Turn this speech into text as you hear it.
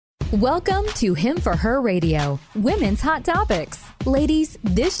Welcome to Him for Her Radio, Women's Hot Topics. Ladies,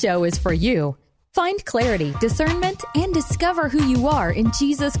 this show is for you. Find clarity, discernment, and discover who you are in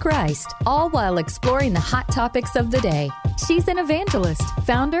Jesus Christ, all while exploring the hot topics of the day. She's an evangelist,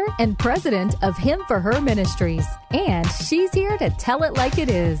 founder, and president of Him for Her Ministries, and she's here to tell it like it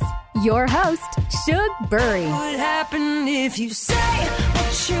is. Your host, Shug Burry. What happened if you say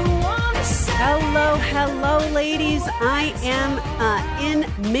what you want to say? Hello, ladies. I am in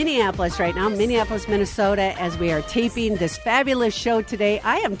Minneapolis right now, Minneapolis, Minnesota, as we are taping this fabulous show today.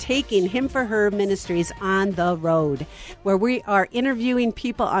 I am taking Him for Her Ministries on the road, where we are interviewing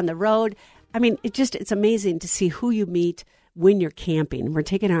people on the road. I mean, it's amazing to see who you meet when you're camping. We're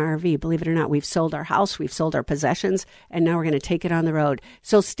taking our RV. Believe it or not, we've sold our house, we've sold our possessions, and now we're going to take it on the road.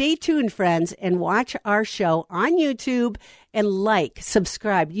 So stay tuned, friends, and watch our show on YouTube and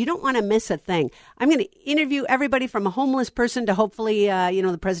subscribe. You don't want to miss a thing. I'm going to interview everybody from a homeless person to hopefully,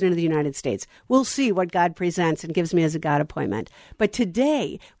 the President of the United States. We'll see what God presents and gives me as a God appointment. But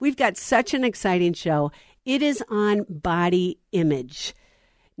today, we've got such an exciting show. It is on body image.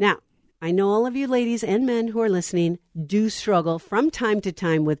 Now, I know all of you ladies and men who are listening do struggle from time to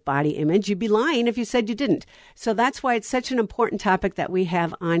time with body image. You'd be lying if you said you didn't. So that's why it's such an important topic that we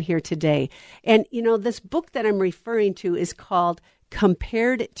have on here today. And, this book that I'm referring to is called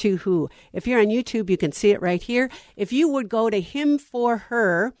Compared to Who. If you're on YouTube, you can see it right here. If you would go to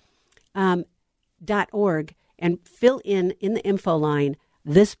himforher.org and fill in the info line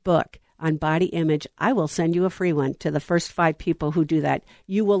this book on body image, I will send you a free one to the first 5 people who do that.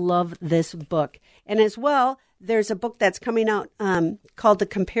 You will love this book. And as well, there's a book that's coming out called The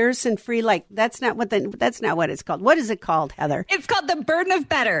Comparison Free Life. That's not what it's called. What is it called, Heather? It's called The Burden of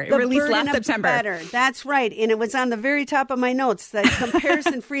Better. It released last September. Better. That's right. And it was on the very top of my notes, the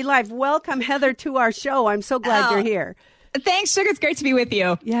Comparison Free Life. Welcome, Heather, to our show. I'm so glad you're here. Thanks, Sugar. It's great to be with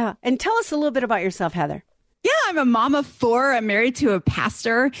you. Yeah. And tell us a little bit about yourself, Heather. Yeah, I'm a mom of 4. I'm married to a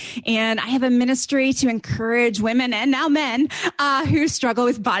pastor, and I have a ministry to encourage women and now men who struggle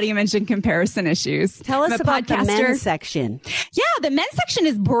with body image and comparison issues. Tell us about the men's section. Yeah, the men's section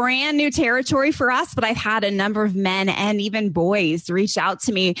is brand new territory for us, but I've had a number of men and even boys reach out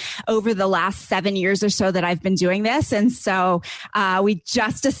to me over the last 7 years or so that I've been doing this. And so we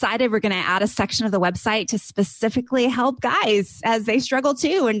just decided we're going to add a section of the website to specifically help guys as they struggle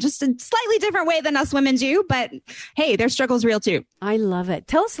too, in just a slightly different way than us women do. But hey, their struggle's real too. I love it.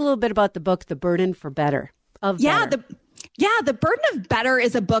 Tell us a little bit about the book, The Burden for Better. The Burden of Better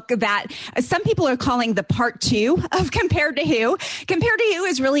is a book that some people are calling the part 2 of Compared to Who. Compared to Who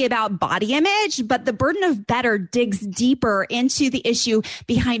is really about body image, but the Burden of Better digs deeper into the issue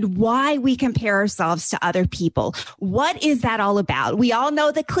behind why we compare ourselves to other people. What is that all about? We all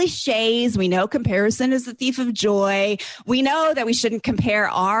know the cliches. We know comparison is the thief of joy. We know that we shouldn't compare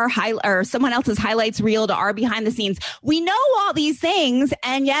our or someone else's highlights reel to our behind the scenes. We know all these things,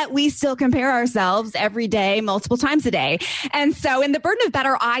 and yet we still compare ourselves every day, multiple times a day. And so in The Burden of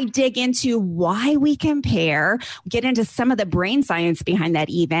Better, I dig into why we compare, get into some of the brain science behind that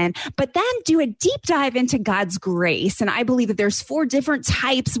even, but then do a deep dive into God's grace. And I believe that there's 4 different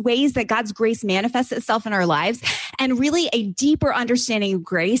ways that God's grace manifests itself in our lives. And really a deeper understanding of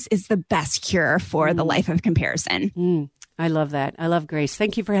grace is the best cure for the life of comparison. I love that. I love grace.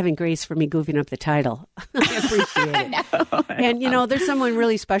 Thank you for having grace for me goofing up the title. I appreciate it. And, there's someone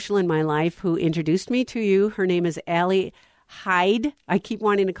really special in my life who introduced me to you. Her name is Allie Hyde. I keep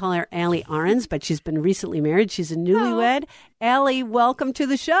wanting to call her Allie Arons, but she's been recently married. She's a newlywed. Allie, welcome to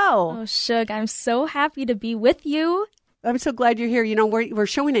the show. Oh, Shug, I'm so happy to be with you. I'm so glad you're here. We're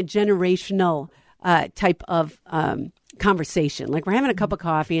showing a generational type of conversation. Like we're having a cup of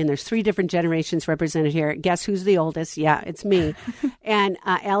coffee and there's 3 different generations represented here. Guess who's the oldest? Yeah, it's me. And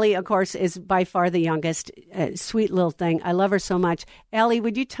Allie, of course, is by far the youngest. Sweet little thing. I love her so much. Allie,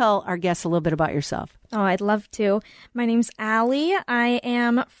 would you tell our guests a little bit about yourself? Oh, I'd love to. My name's Allie. I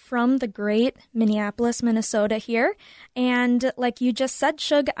am from the great Minneapolis, Minnesota here. And like you just said,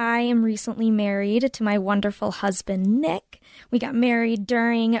 Shug, I am recently married to my wonderful husband, Nick. We got married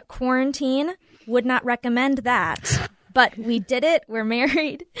during quarantine. Would not recommend that. But we did it. We're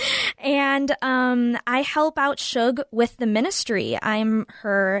married. And I help out Shug with the ministry. I'm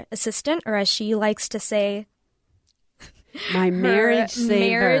her assistant, or as she likes to say, my marriage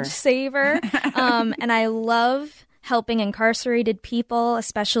saver. And I love helping incarcerated people,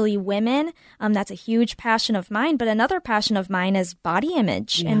 especially women. That's a huge passion of mine. But another passion of mine is body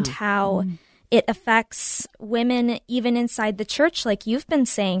image and how it affects women even inside the church, like you've been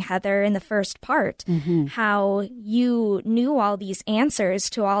saying, Heather, in the first part, how you knew all these answers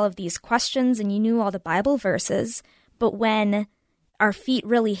to all of these questions and you knew all the Bible verses. But when our feet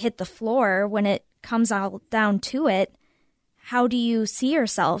really hit the floor, when it comes all down to it, how do you see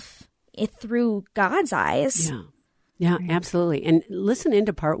yourself through God's eyes? Yeah, absolutely. And listen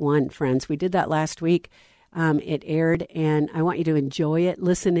into part 1, friends. We did that last week. It aired, and I want you to enjoy it.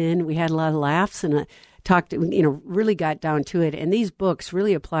 Listen in. We had a lot of laughs and talked, really got down to it. And these books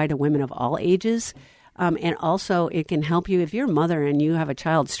really apply to women of all ages. And also it can help you if you're a mother and you have a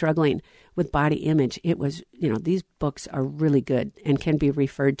child struggling with body image. It was, these books are really good and can be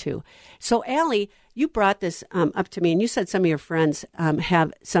referred to. So Allie, you brought this up to me, and you said some of your friends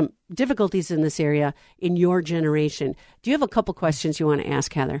have some difficulties in this area in your generation. Do you have a couple questions you want to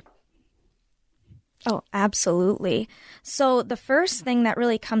ask, Heather? Oh, absolutely. So the first thing that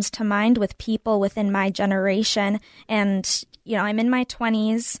really comes to mind with people within my generation, and, I'm in my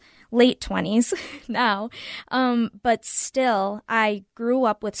 20s, late 20s now, but still, I grew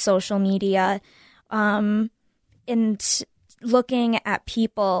up with social media and looking at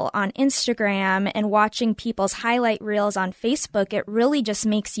people on Instagram and watching people's highlight reels on Facebook. It really just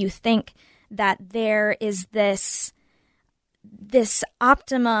makes you think that there is this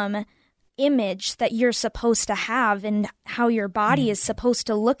optimum image that you're supposed to have and how your body is supposed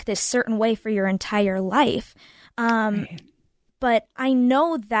to look this certain way for your entire life. But I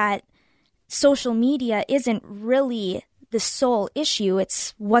know that social media isn't really the sole issue.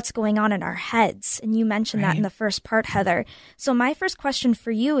 It's what's going on in our heads. And you mentioned that in the first part, Heather. So my first question for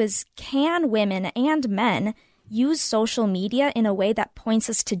you is, can women and men use social media in a way that points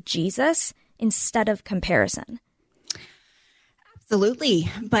us to Jesus instead of comparison? Absolutely.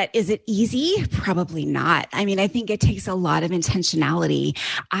 But is it easy? Probably not. I mean, I think it takes a lot of intentionality.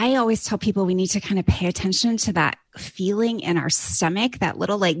 I always tell people we need to kind of pay attention to that feeling in our stomach, that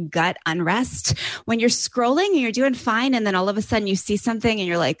little gut unrest when you're scrolling and you're doing fine. And then all of a sudden you see something and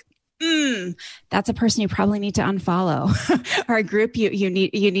you're like, that's a person you probably need to unfollow, or a group you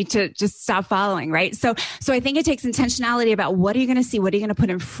need to just stop following, right? So I think it takes intentionality about what are you going to see? What are you going to put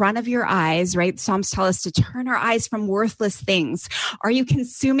in front of your eyes, right? Psalms tell us to turn our eyes from worthless things. Are you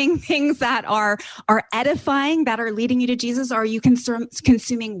consuming things that are edifying, that are leading you to Jesus? Or are you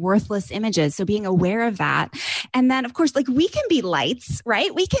consuming worthless images? So being aware of that. And then of course, we can be lights,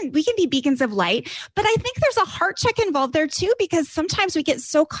 right? We can be beacons of light, but I think there's a heart check involved there too, because sometimes we get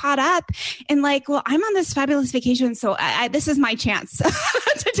so caught up in well, I'm on this fabulous vacation, so this is my chance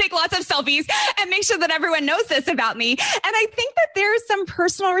to take lots of selfies and make sure that everyone knows this about me. And I think that there's some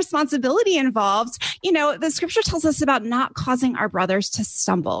personal responsibility involved. The scripture tells us about not causing our brothers to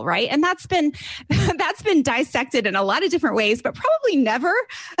stumble, right? And that's been dissected in a lot of different ways, but probably never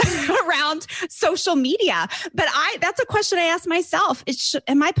around social media. But that's a question I ask myself.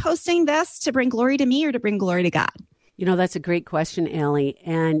 Am I posting this to bring glory to me or to bring glory to God? That's a great question, Allie.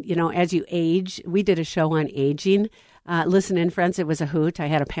 And, as you age, we did a show on aging. Listen in, friends, it was a hoot. I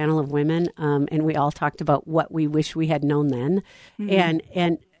had a panel of women, and we all talked about what we wish we had known then.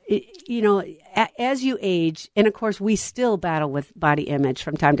 And as you age, and of course, we still battle with body image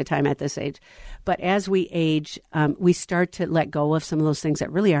from time to time at this age. But as we age, we start to let go of some of those things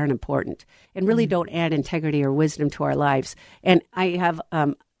that really aren't important and really don't add integrity or wisdom to our lives. And I have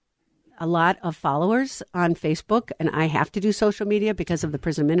a lot of followers on Facebook, and I have to do social media because of the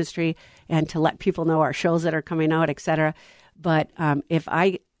prison ministry and to let people know our shows that are coming out, etc. But if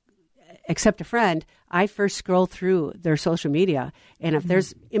I accept a friend, I first scroll through their social media, and if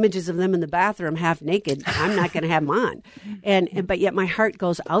there's images of them in the bathroom half naked, I'm not going to have them on. But yet my heart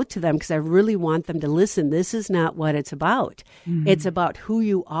goes out to them because I really want them to listen. This is not what it's about. It's about who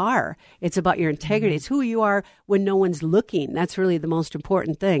you are. It's about your integrity. It's who you are when no one's looking. That's really the most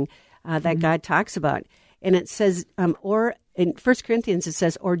important thing that God talks about. And it says, or in 1 Corinthians, it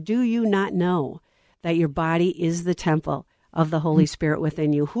says, or do you not know that your body is the temple of the Holy Spirit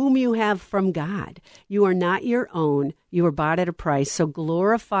within you, whom you have from God? You are not your own. You were bought at a price. So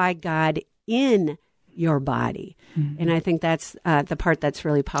glorify God in your body. And I think that's the part that's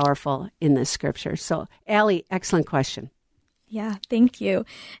really powerful in this scripture. So, Allie, excellent question. Yeah, thank you.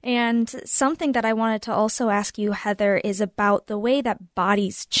 And something that I wanted to also ask you, Heather, is about the way that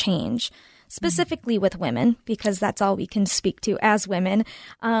bodies change, specifically with women, because that's all we can speak to as women.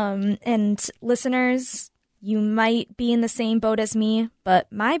 And listeners, you might be in the same boat as me,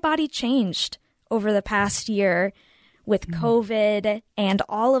 but my body changed over the past year with COVID and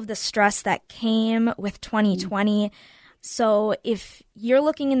all of the stress that came with 2020. So if you're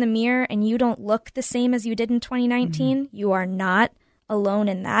looking in the mirror and you don't look the same as you did in 2019, you are not alone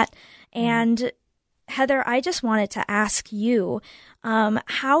in that. And Heather, I just wanted to ask you,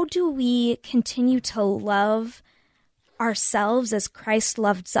 how do we continue to love ourselves as Christ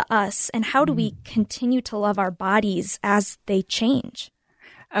loves us? And how do we continue to love our bodies as they change?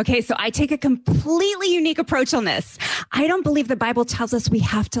 Okay, so I take a completely unique approach on this. I don't believe the Bible tells us we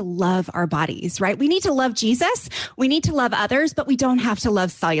have to love our bodies, right? We need to love Jesus. We need to love others, but we don't have to love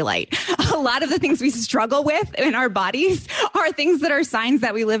cellulite. A lot of the things we struggle with in our bodies are things that are signs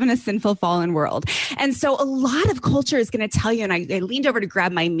that we live in a sinful, fallen world. And so a lot of culture is going to tell you, and I leaned over to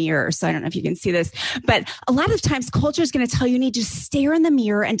grab my mirror, so I don't know if you can see this, but a lot of times culture is going to tell you need to stare in the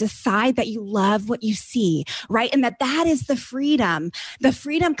mirror and decide that you love what you see, right? And that is the freedom. The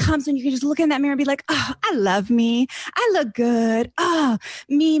freedom comes when you can just look in that mirror and be like, oh, I love me. I look good. Oh,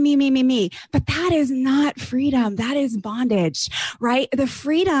 me. But that is not freedom. That is bondage, right? The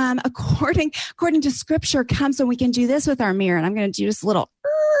freedom, according to scripture, comes when we can do this with our mirror. And I'm going to do just a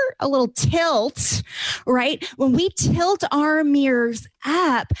little tilt, right? When we tilt our mirrors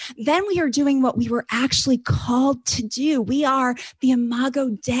up, then we are doing what we were actually called to do. We are the Imago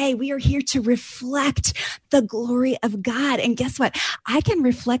Dei. We are here to reflect the glory of God. And guess what? I can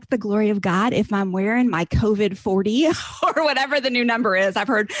reflect the glory of God if I'm wearing my COVID 40 or whatever the new number is. I've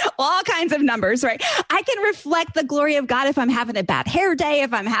heard all kinds of numbers, right? I can reflect the glory of God if I'm having a bad hair day,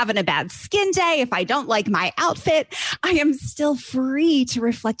 if I'm having a bad skin day, if I don't like my outfit. I am still free to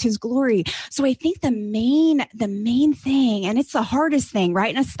reflect his glory. So I think the main thing, and it's the hardest thing,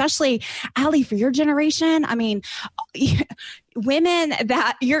 right? And especially, Allie, for your generation, I mean, women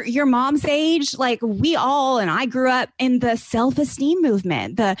that your mom's age, like we all, and I grew up in the self-esteem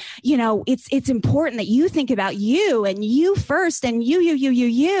movement. It's important that you think about you and you first and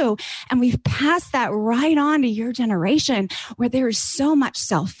you. And we've passed that right on to your generation where there is so much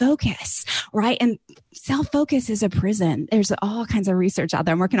self-focus, right? And self-focus is a prison. There's all kinds of research out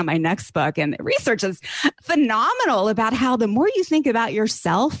there. I'm working on my next book, and the research is phenomenal about how the more you think about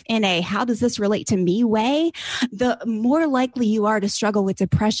yourself in a how does this relate to me way, the more likely you are to struggle with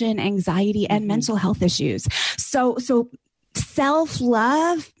depression, anxiety, and mental health issues. So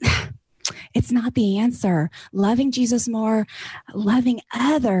self-love, it's not the answer. Loving Jesus more, loving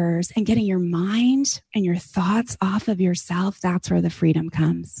others, and getting your mind and your thoughts off of yourself, that's where the freedom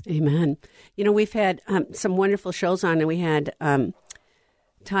comes. Amen. We've had some wonderful shows on, and we had Todd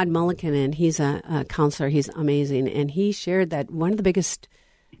Mulliken, and he's a counselor. He's amazing. And he shared that one of the biggest,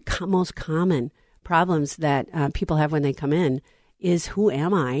 most common problems that people have when they come in is, who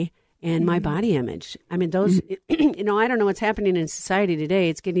am I? And my body image. I mean, those, I don't know what's happening in society today.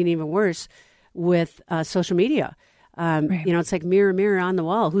 It's getting even worse with social media. Right. It's like mirror, mirror on the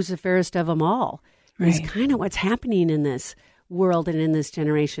wall. Who's the fairest of them all? Right. It's kind of what's happening in this world and in this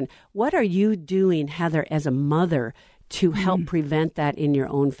generation. What are you doing, Heather, as a mother to help prevent that in your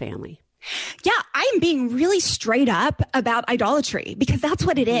own family? Yeah, I'm being really straight up about idolatry, because that's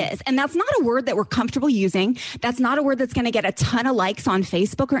what it is. And that's not a word that we're comfortable using. That's not a word that's going to get a ton of likes on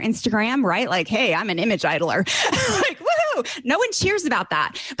Facebook or Instagram, right? Like, hey, I'm an image idler. Like, woohoo! No one cheers about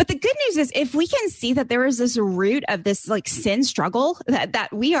that. But the good news is, if we can see that there is this root of this like sin struggle, that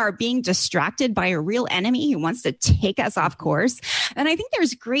we are being distracted by a real enemy who wants to take us off course, and I think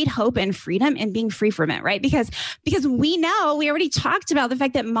there's great hope and freedom in being free from it, right? Because we already talked about the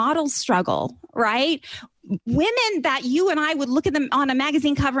fact that models struggle, right? Women that you and I would look at them on a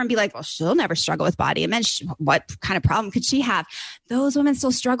magazine cover and be like, well, she'll never struggle with body image. What kind of problem could she have? Those women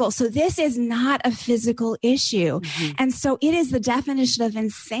still struggle. So this is not a physical issue. Mm-hmm. And so it is the definition of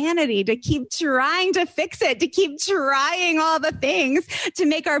insanity to keep trying to fix it, to keep trying all the things to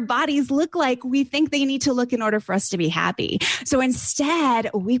make our bodies look like we think they need to look in order for us to be happy. So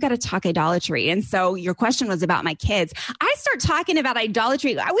instead, we've got to talk idolatry. And so your question was about my kids. I start talking about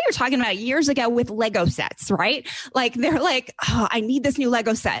idolatry. We were talking about years ago with Lego sets, right? Like, they're like, oh, I need this new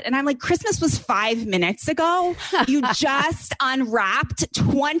Lego set. And I'm like, Christmas was 5 minutes ago. You just unwrapped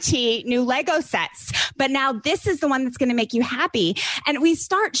 20 new Lego sets. But now this is the one that's going to make you happy. And we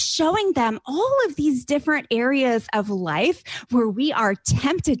start showing them all of these different areas of life where we are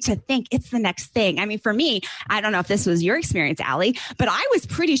tempted to think it's the next thing. I mean, for me, I don't know if this was your experience, Allie, but I was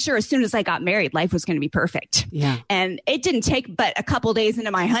pretty sure as soon as I got married, life was going to be perfect. Yeah. And it didn't take but a couple days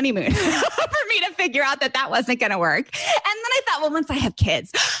into my honeymoon for me to figure out that wasn't going to work. And then I thought, well, once I have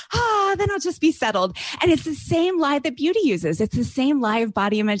kids, then I'll just be settled. And it's the same lie that beauty uses. It's the same lie of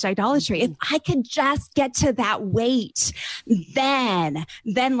body image idolatry. If I could just get to that weight, then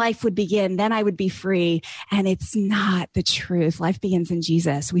life would begin. Then I would be free. And it's not the truth. Life begins in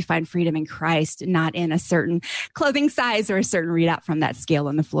Jesus. We find freedom in Christ, not in a certain clothing size or a certain readout from that scale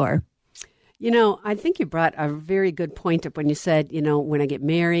on the floor. I think you brought a very good point up when you said, when I get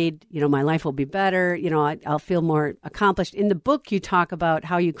married, my life will be better. I'll feel more accomplished. In the book, you talk about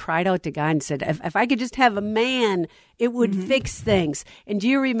how you cried out to God and said, if I could just have a man, it would fix things. And do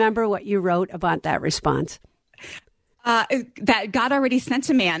you remember what you wrote about that response? That God already sent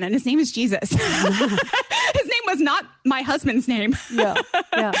a man, and his name is Jesus. His name was not my husband's name. Yeah.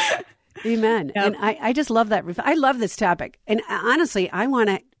 Amen. Yep. And I just love that. I love this topic. And honestly, I want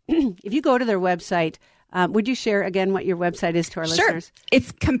to, if you go to their website, would you share again what your website is to our listeners?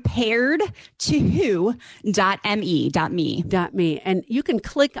 It's comparedtowho.me. And you can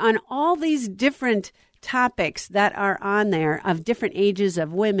click on all these different topics that are on there of different ages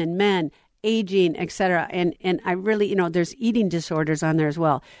of women, men, aging, etc. And I really, there's eating disorders on there as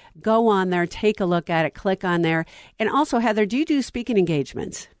well. Go on there, take a look at it, click on there. And also, Heather, do you do speaking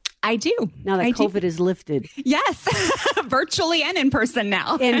engagements? I do. Now that COVID is lifted. Yes, virtually and in person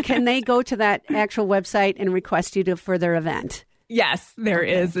now. And can they go to that actual website and request you to for their event? Yes, there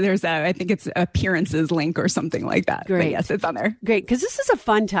is. There's I think it's appearances link or something like that. Great. But yes, it's on there. Great. Because this is a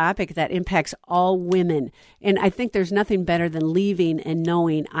fun topic that impacts all women. And I think there's nothing better than leaving and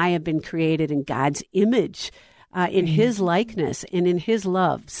knowing I have been created in God's image, in his likeness and in his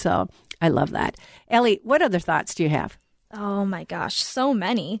love. So I love that. Ellie, what other thoughts do you have? Oh my gosh, so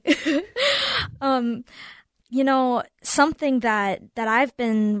many. Something that I've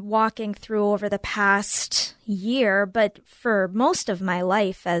been walking through over the past year, but for most of my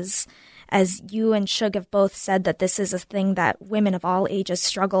life, as you and Shug have both said, that this is a thing that women of all ages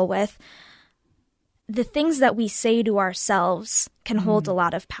struggle with. The things that we say to ourselves can hold a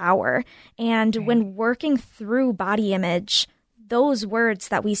lot of power. And when working through body image, those words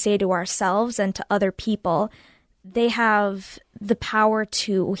that we say to ourselves and to other people, they have the power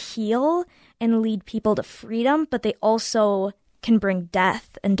to heal and lead people to freedom, but they also can bring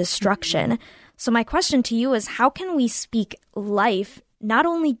death and destruction. So my question to you is, how can we speak life not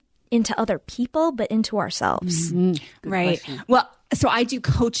only into other people, but into ourselves? Right. Question. Well, so I do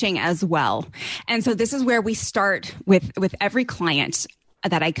coaching as well. And so this is where we start with every client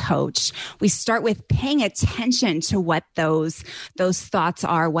that I coach. We start with paying attention to what those thoughts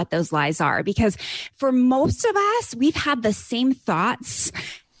are, what those lies are, because for most of us, we've had the same thoughts,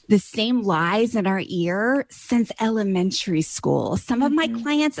 the same lies in our ear since elementary school. Some of my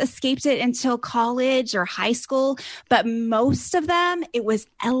clients escaped it until college or high school, but most of them, it was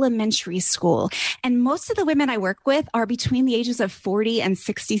elementary school. And most of the women I work with are between the ages of 40 and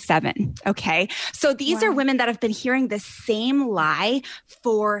 67. Okay. So these are women that have been hearing the same lie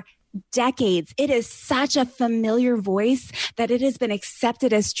for decades. It is such a familiar voice that it has been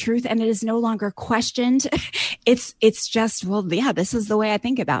accepted as truth and it is no longer questioned. It's just, well, yeah, this is the way I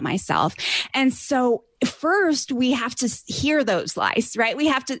think about myself. And so first we have to hear those lies, right? We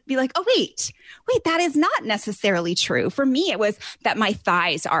have to be like, oh, wait, that is not necessarily true. For me, it was that my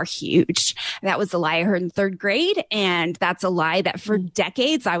thighs are huge. That was a lie I heard in third grade. And that's a lie that for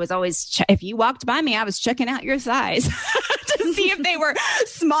decades, I was always, if you walked by me, I was checking out your thighs to see if they were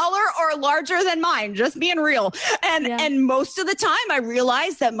smaller or larger than mine, just being real. And most of the time I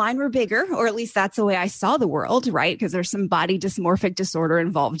realized that mine were bigger, or at least that's the way I saw the world, right? Because there's some body dysmorphic disorder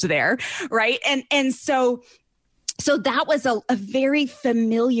involved there, right? And so that was a very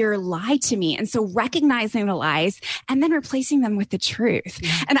familiar lie to me. And so recognizing the lies and then replacing them with the truth.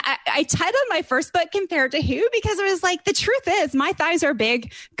 And I titled my first book Compared to Who, because it was like, the truth is my thighs are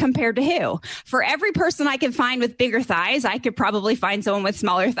big compared to who? For every person I could find with bigger thighs, I could probably find someone with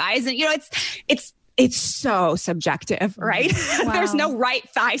smaller thighs. And it's so subjective, right? Wow. There's no right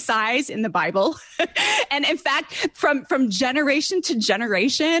thigh size in the Bible. And in fact, from generation to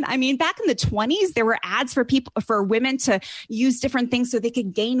generation, I mean, back in the 20s, there were ads for women to use different things so they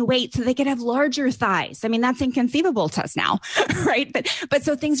could gain weight, so they could have larger thighs. I mean, that's inconceivable to us now, right? But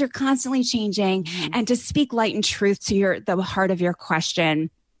so things are constantly changing. And to speak light and truth to the heart of your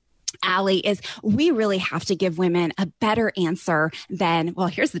question, Allie, is we really have to give women a better answer than, well,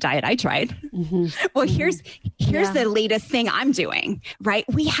 here's the diet I tried. Well, here's the latest thing I'm doing, right?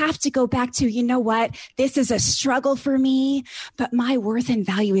 We have to go back to, you know what? This is a struggle for me, but my worth and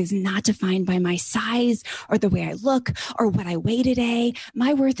value is not defined by my size or the way I look or what I weigh today.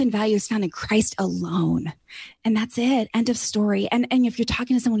 My worth and value is found in Christ alone. And that's it. End of story. And if you're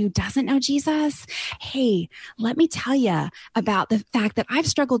talking to someone who doesn't know Jesus, hey, let me tell you about the fact that I've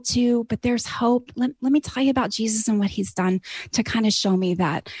struggled too, but there's hope. Let me tell you about Jesus and what he's done to kind of show me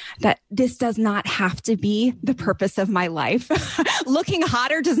that this does not have to be the purpose of my life. Looking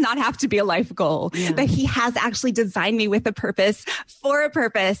hotter does not have to be a life goal. Yeah. That he has actually designed me with a purpose, for a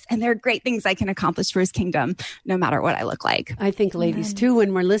purpose. And there are great things I can accomplish for his kingdom, no matter what I look like. I think, ladies, too,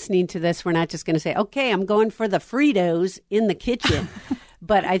 when we're listening to this, we're not just going to say, okay, I'm going for the Fritos in the kitchen.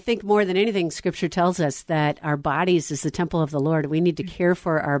 But I think more than anything, Scripture tells us that our bodies is the temple of the Lord. We need to care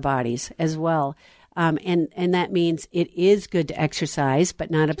for our bodies as well. And that means it is good to exercise,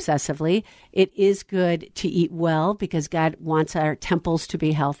 but not obsessively. It is good to eat well because God wants our temples to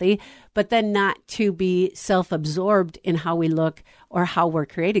be healthy, but then not to be self-absorbed in how we look or how we're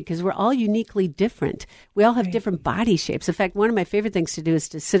created, because we're all uniquely different. We all have different body shapes. In fact, one of my favorite things to do is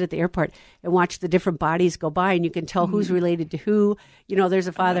to sit at the airport and watch the different bodies go by, and you can tell who's related to who. You know, there's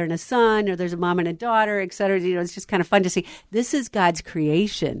a father and a son, or there's a mom and a daughter, et cetera. You know, it's just kind of fun to see. This is God's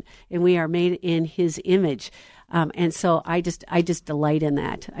creation, and we are made in his image. And so I just delight in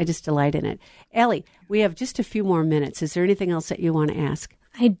that. I just delight in it. Allie, we have just a few more minutes. Is there anything else that you want to ask?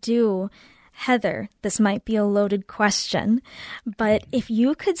 I do. Heather, this might be a loaded question, but if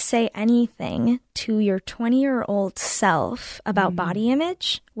you could say anything to your 20-year-old self about body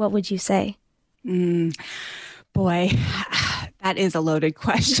image, what would you say? Boy, that is a loaded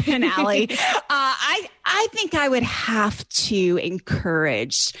question, Allie. I think I would have to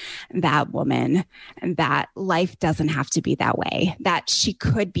encourage that woman that life doesn't have to be that way, that she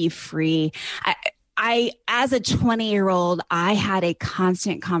could be free. I, as a 20-year-old, I had a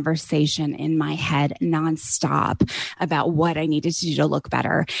constant conversation in my head nonstop about what I needed to do to look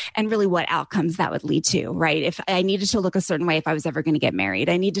better and really what outcomes that would lead to, right? If I needed to look a certain way, if I was ever going to get married,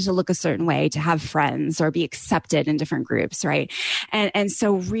 I needed to look a certain way to have friends or be accepted in different groups, right? And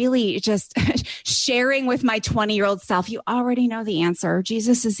so really just sharing with my 20-year-old self, you already know the answer.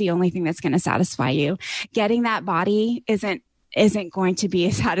 Jesus is the only thing that's going to satisfy you. Getting that body isn't going to be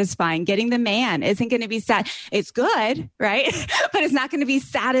satisfying. Getting the man isn't going to be It's good, right? But it's not going to be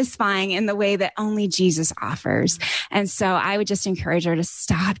satisfying in the way that only Jesus offers. And so I would just encourage her to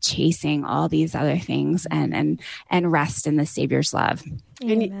stop chasing all these other things and rest in the Savior's love.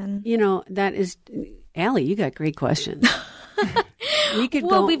 Amen. And, you know, that is, Allie, you got great questions.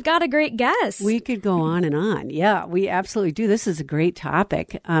 We've got a great guest. We could go on and on. Yeah, we absolutely do. This is a great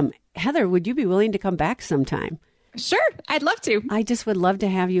topic. Heather, would you be willing to come back sometime? Sure, I'd love to. I just would love to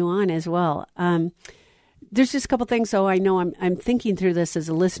have you on as well. There's just a couple things, though. I know I'm thinking through this as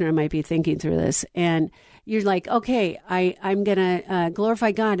a listener. I might be thinking through this, and you're like, okay, I'm gonna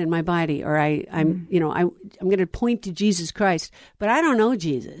glorify God in my body, or I'm gonna point to Jesus Christ, but I don't know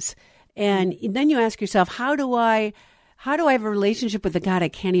Jesus. And then you ask yourself, how do I have a relationship with a God I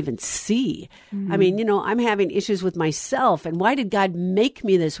can't even see? I mean, you know, I'm having issues with myself. And why did God make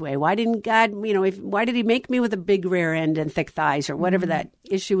me this way? Why didn't God, why did he make me with a big rear end and thick thighs, or whatever that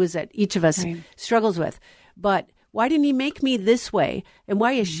issue is that each of us struggles with? But why didn't he make me this way? And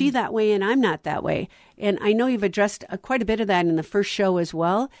why is she that way and I'm not that way? And I know you've addressed quite a bit of that in the first show as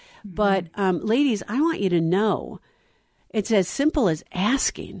well. But ladies, I want you to know it's as simple as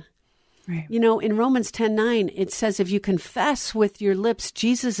asking. Right. You know, in Romans 10:9, it says, if you confess with your lips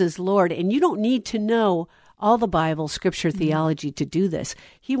Jesus is Lord, and you don't need to know all the Bible, scripture, theology to do this.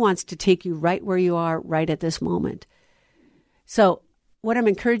 He wants to take you right where you are right at this moment. So what I'm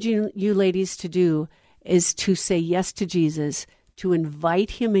encouraging you ladies to do is to say yes to Jesus, to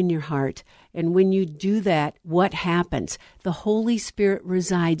invite him in your heart. And when you do that, what happens? The Holy Spirit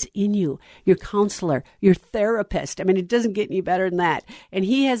resides in you, your counselor, your therapist. I mean, it doesn't get any better than that. And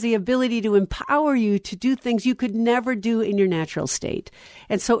he has the ability to empower you to do things you could never do in your natural state.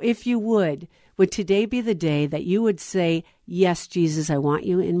 And so if you would today be the day that you would say, yes, Jesus, I want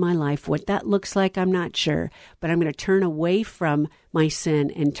you in my life. What that looks like, I'm not sure, but I'm going to turn away from my sin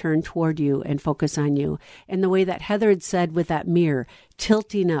and turn toward you and focus on you. And the way that Heather had said with that mirror,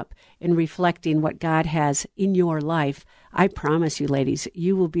 tilting up and reflecting what God has in your life, I promise you, ladies,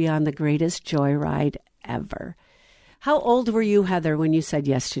 you will be on the greatest joyride ever. How old were you, Heather, when you said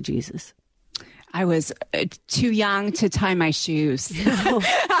yes to Jesus? I was too young to tie my shoes.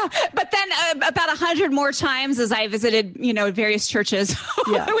 But then about 100 more times as I visited, various churches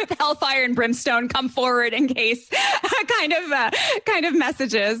with hellfire and brimstone come forward in case kind of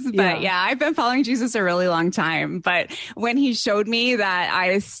messages. But I've been following Jesus a really long time. But when he showed me that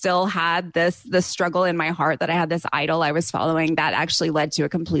I still had this struggle in my heart, that I had this idol I was following, that actually led to a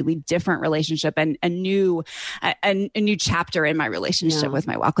completely different relationship and a new chapter in my relationship with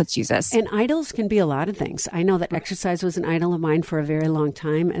my walk with Jesus. And idols can be a lot of things. I know that exercise was an idol of mine for a very long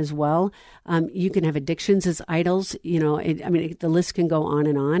time as well. You can have addictions as idols. The list can go on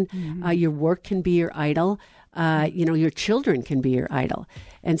and on. Mm-hmm. Your work can be your idol. Your children can be your idol.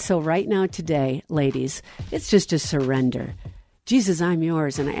 And so right now, today, ladies, it's just a surrender. Jesus, I'm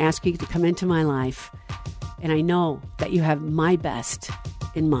yours, and I ask you to come into my life. And I know that you have my best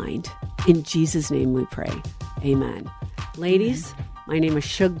in mind. In Jesus' name we pray. Amen. Ladies, my name is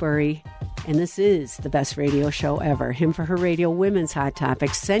Shug Burry, and this is the best radio show ever. Him for Her Radio, Women's Hot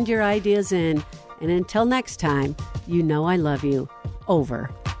Topics. Send your ideas in. And until next time, you know I love you. Over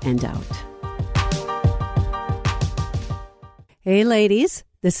and out. Hey, ladies.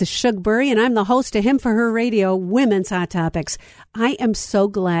 This is Shug Burry, and I'm the host of Him for Her Radio, Women's Hot Topics. I am so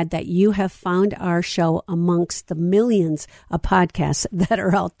glad that you have found our show amongst the millions of podcasts that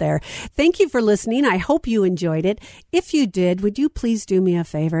are out there. Thank you for listening. I hope you enjoyed it. If you did, would you please do me a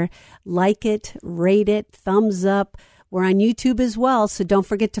favor? Like it, rate it, thumbs up. We're on YouTube as well, so don't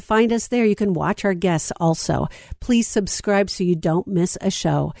forget to find us there. You can watch our guests also. Please subscribe so you don't miss a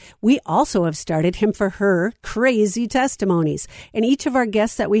show. We also have started Him for Her Crazy Testimonies, and each of our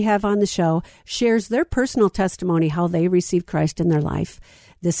guests that we have on the show shares their personal testimony, how they received Christ in their life.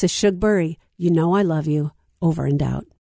 This is Shug Burry. You know I love you. Over and out.